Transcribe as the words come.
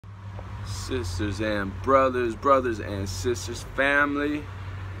sisters and brothers, brothers and sisters, family.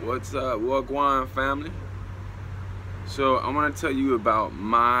 What's up, Wagwan family? So I want to tell you about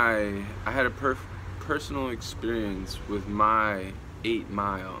I had a personal experience with my 8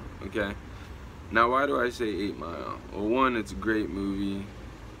 Mile, okay? Now why do I say 8 Mile? Well, one, it's a great movie,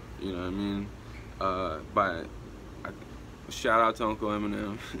 you know what I mean? Shout out to Uncle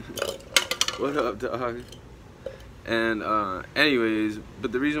Eminem. What up, dog? And anyways,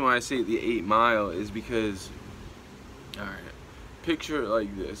 but the reason why I say the 8 Mile is because, alright, picture it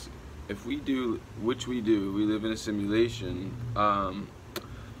like this. If we do, which we do, we live in a simulation,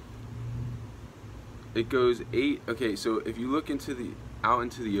 it goes 8, okay, so if you look out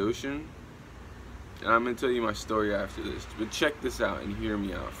into the ocean, and I'm going to tell you my story after this, but check this out and hear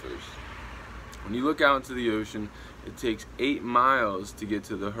me out first. When you look out into the ocean, it takes 8 miles to get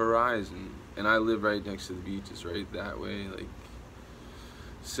to the horizon. And I live right next to the beach, it's right that way, like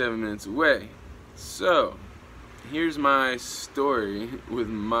 7 minutes away. So, here's my story with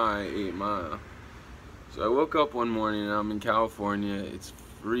my 8 Mile. So I woke up one morning and I'm in California, it's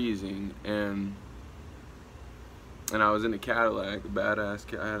freezing, and I was in a Cadillac, a badass,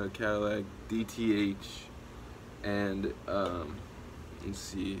 I had a Cadillac DTH, and let's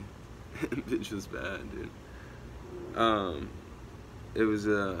see, bitch was bad, dude. It was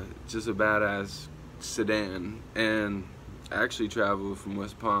just a badass sedan, and I actually traveled from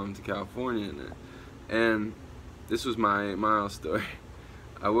West Palm to California in it. And this was my 8 Mile story.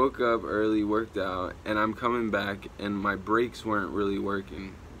 I woke up early, worked out, and I'm coming back, and my brakes weren't really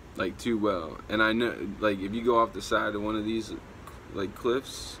working like too well. And I know, like, if you go off the side of one of these like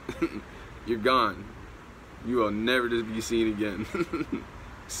cliffs, you're gone. You will never to be seen again.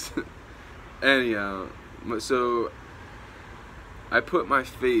 Anyhow, so I put my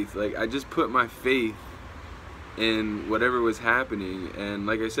faith, I just put my faith in whatever was happening, and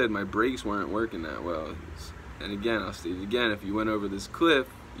like I said, my brakes weren't working that well. And again, I'll state it again, if you went over this cliff,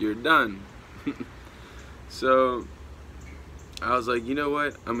 you're done. So I was like, you know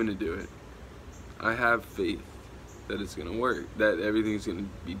what, I'm gonna do it. I have faith that it's gonna work, that everything's gonna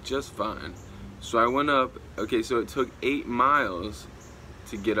be just fine. So I went up, okay, so it took 8 miles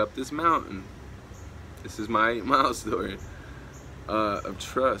to get up this mountain. This is my 8 Mile story. Of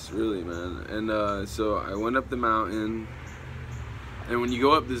trust, really, man. And so I went up the mountain, and when you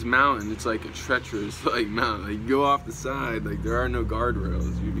go up this mountain, it's like a treacherous mountain. Like, you go off the side, like there are no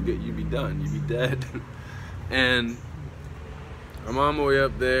guardrails. You'd be done. You'd be dead. And I'm on my way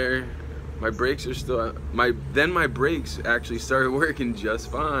up there. My brakes are still my brakes actually started working just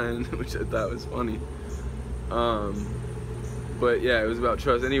fine, which I thought was funny. But yeah, it was about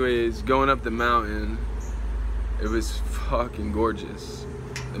trust. Anyways, going up the mountain, it was fucking gorgeous.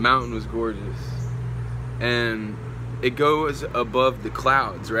 The mountain was gorgeous. And it goes above the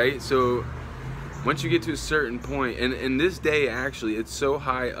clouds, right? So once you get to a certain point, and in this day actually, it's so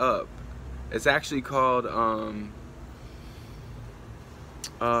high up. It's actually called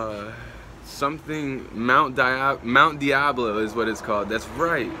something, Mount Diablo is what it's called. That's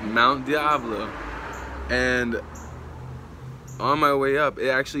right, Mount Diablo. And on my way up, it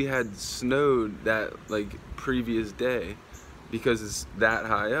actually had snowed that previous day because it's that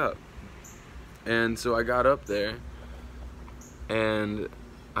high up. And so I got up there and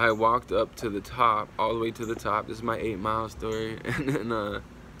I walked up to the top, all the way to the top. This is my 8 Mile story. And then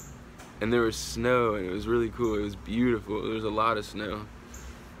and there was snow, and it was really cool. It was beautiful. There was a lot of snow,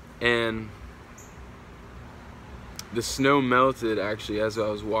 and the snow melted actually as I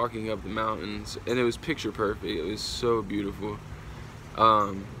was walking up the mountains, and it was picture perfect. It was so beautiful.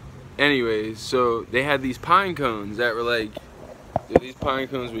 Anyways, so they had these pine cones that were these pine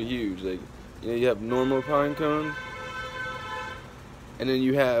cones were huge. You have normal pine cones, and then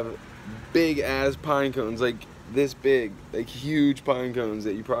you have big ass pine cones, like this big, huge pine cones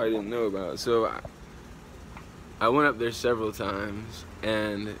that you probably didn't know about. So I went up there several times,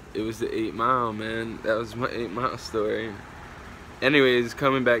 and it was the 8 Mile, man. That was my 8 Mile story. Anyways,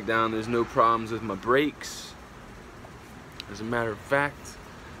 coming back down, there's no problems with my brakes. As a matter of fact,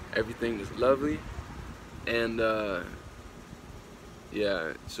 everything is lovely. And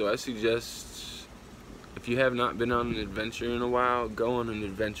yeah, so I suggest, if you have not been on an adventure in a while, go on an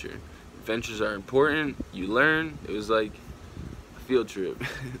adventure. Adventures are important, you learn. It was like a field trip.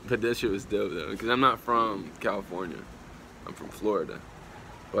 But that shit was dope though, because I'm not from California, I'm from Florida.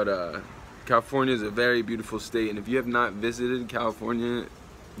 But California is a very beautiful state, and if you have not visited California,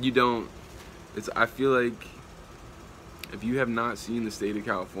 I feel like if you have not seen the state of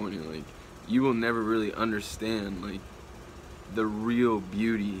California, you will never really understand the real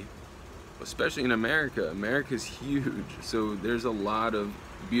beauty, especially in America. America's huge, so there's a lot of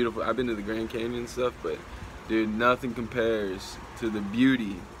beautiful. I've been to the Grand Canyon and stuff, but dude, nothing compares to the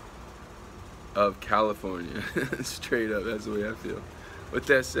beauty of California. Straight up, that's the way I feel. With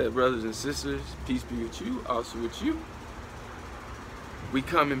that said, brothers and sisters, peace be with you, also with you. We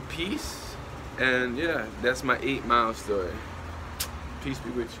come in peace, and yeah, that's my 8 Mile story. Peace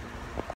be with you.